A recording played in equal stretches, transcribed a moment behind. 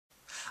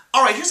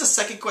All right, here's a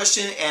second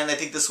question, and I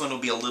think this one will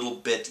be a little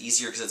bit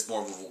easier because it's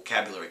more of a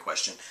vocabulary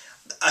question.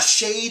 A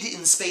shade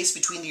in space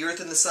between the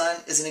Earth and the Sun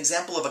is an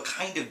example of a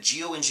kind of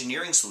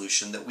geoengineering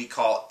solution that we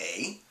call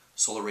A,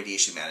 solar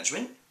radiation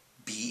management,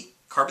 B,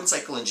 carbon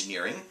cycle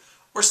engineering,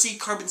 or C,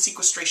 carbon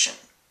sequestration.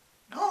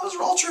 Now, those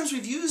are all terms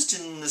we've used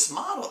in this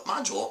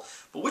module,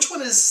 but which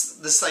one is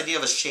this idea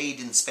of a shade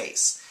in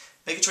space?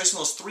 Make a choice from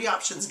those three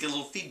options and get a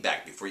little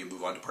feedback before you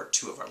move on to part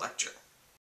 2 of our lecture.